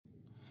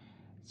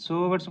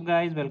So what's up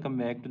guys, welcome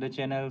back to the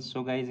channel.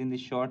 So guys, in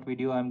this short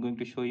video I'm going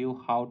to show you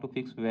how to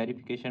fix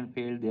verification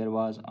failed. There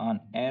was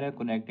an error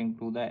connecting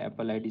to the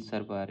Apple ID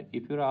server.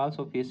 If you're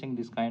also facing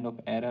this kind of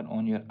error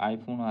on your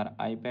iPhone or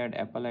iPad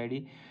Apple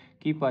ID,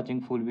 keep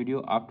watching full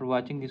video. After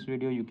watching this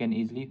video you can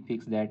easily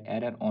fix that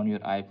error on your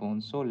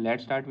iPhone. So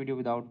let's start video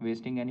without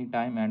wasting any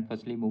time and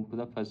firstly move to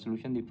the first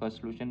solution. The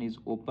first solution is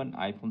open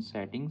iPhone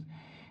settings.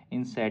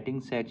 In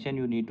settings section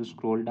you need to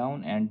scroll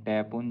down and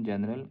tap on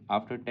general.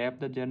 After tap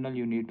the general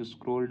you need to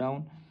scroll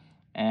down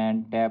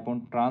and tap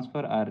on transfer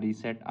or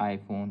reset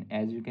iPhone.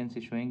 As you can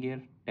see showing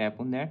here, tap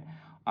on that.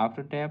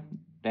 After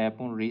tap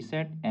on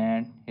reset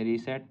and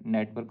reset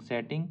network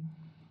setting.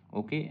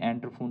 Okay,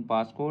 enter phone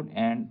passcode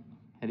and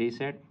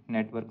reset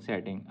network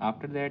setting.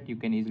 After that you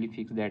can easily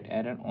fix that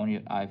error on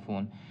your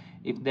iPhone.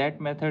 If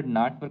that method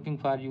not working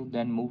for you,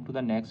 then move to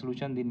the next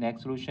solution. The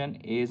next solution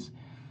is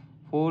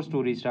force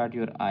to restart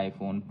your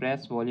iPhone.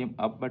 Press volume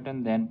up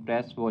button, then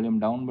press volume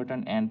down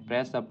button and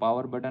press the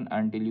power button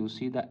until you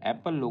see the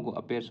Apple logo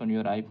appears on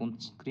your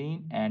iPhone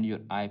screen and your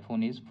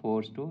iPhone is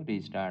forced to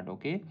restart.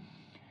 Okay,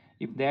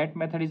 if that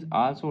method is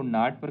also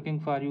not working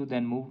for you,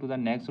 then move to the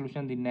next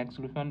solution. The next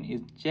solution is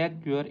check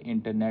your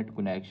internet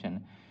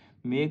connection.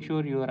 Make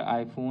sure your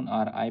iPhone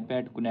or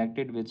iPad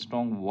connected with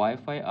strong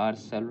Wi-Fi or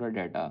cellular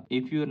data.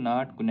 If you are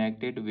not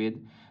connected with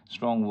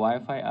strong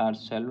Wi-Fi or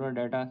cellular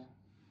data,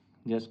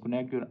 just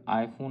connect your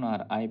iPhone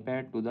or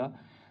iPad to the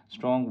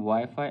strong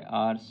Wi-Fi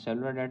or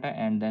cellular data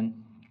and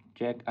then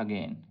check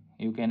again.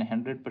 You can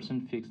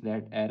 100% fix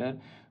that error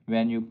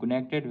when you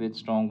connected with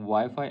strong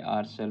Wi-Fi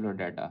or cellular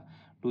data.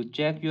 To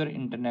check your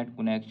internet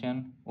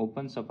connection,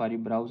 open Safari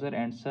browser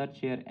and search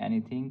here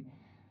anything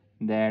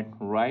that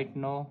right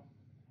now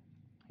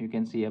you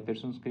can see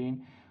appears on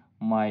screen.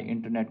 My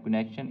internet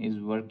connection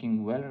is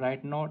working well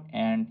right now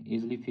and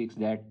easily fix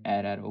that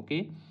error.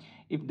 Okay,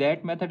 if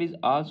that method is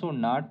also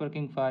not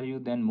working for you,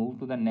 then move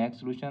to the next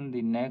solution.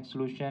 The next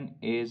solution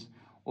is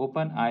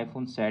open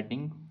iPhone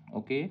setting.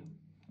 Okay,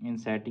 in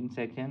setting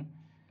section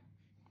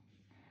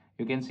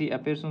you can see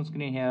appears on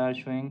screen here are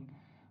showing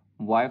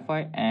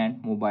Wi-Fi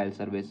and mobile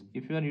service.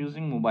 If you are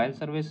using mobile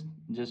service,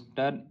 just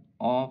turn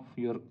off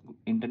your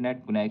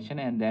internet connection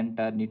and then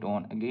turn it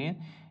on again.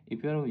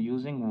 If you are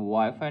using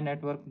Wi-Fi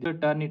network,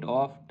 just turn it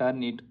off,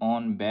 turn it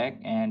on back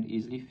and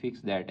easily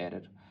fix that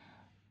error.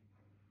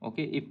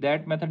 Okay, if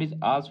that method is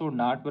also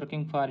not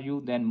working for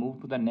you, then move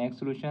to the next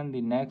solution.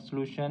 The next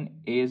solution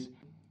is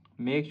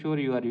make sure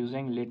you are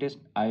using latest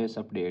iOS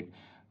update.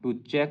 To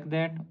check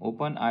that,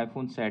 open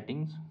iPhone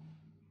settings,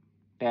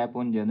 tap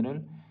on general,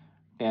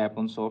 tap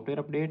on software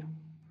update.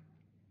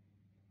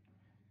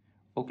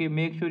 Okay,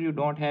 make sure you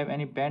don't have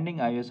any pending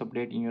iOS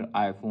update in your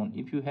iPhone.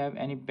 If you have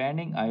any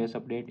pending iOS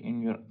update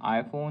in your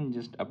iPhone,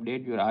 just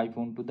update your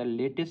iPhone to the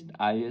latest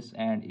iOS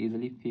and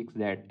easily fix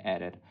that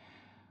error.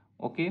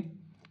 Okay,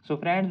 so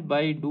friends,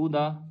 by do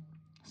the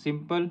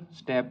simple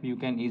step you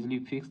can easily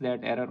fix that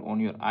error on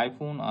your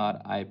iPhone or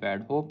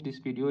iPad. Hope this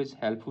video is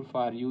helpful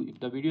for you. If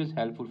the video is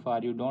helpful for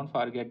you, don't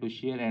forget to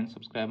share and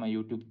subscribe my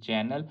YouTube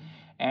channel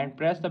and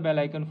press the bell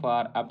icon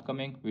for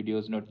upcoming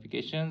videos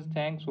notifications.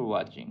 Thanks for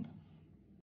watching.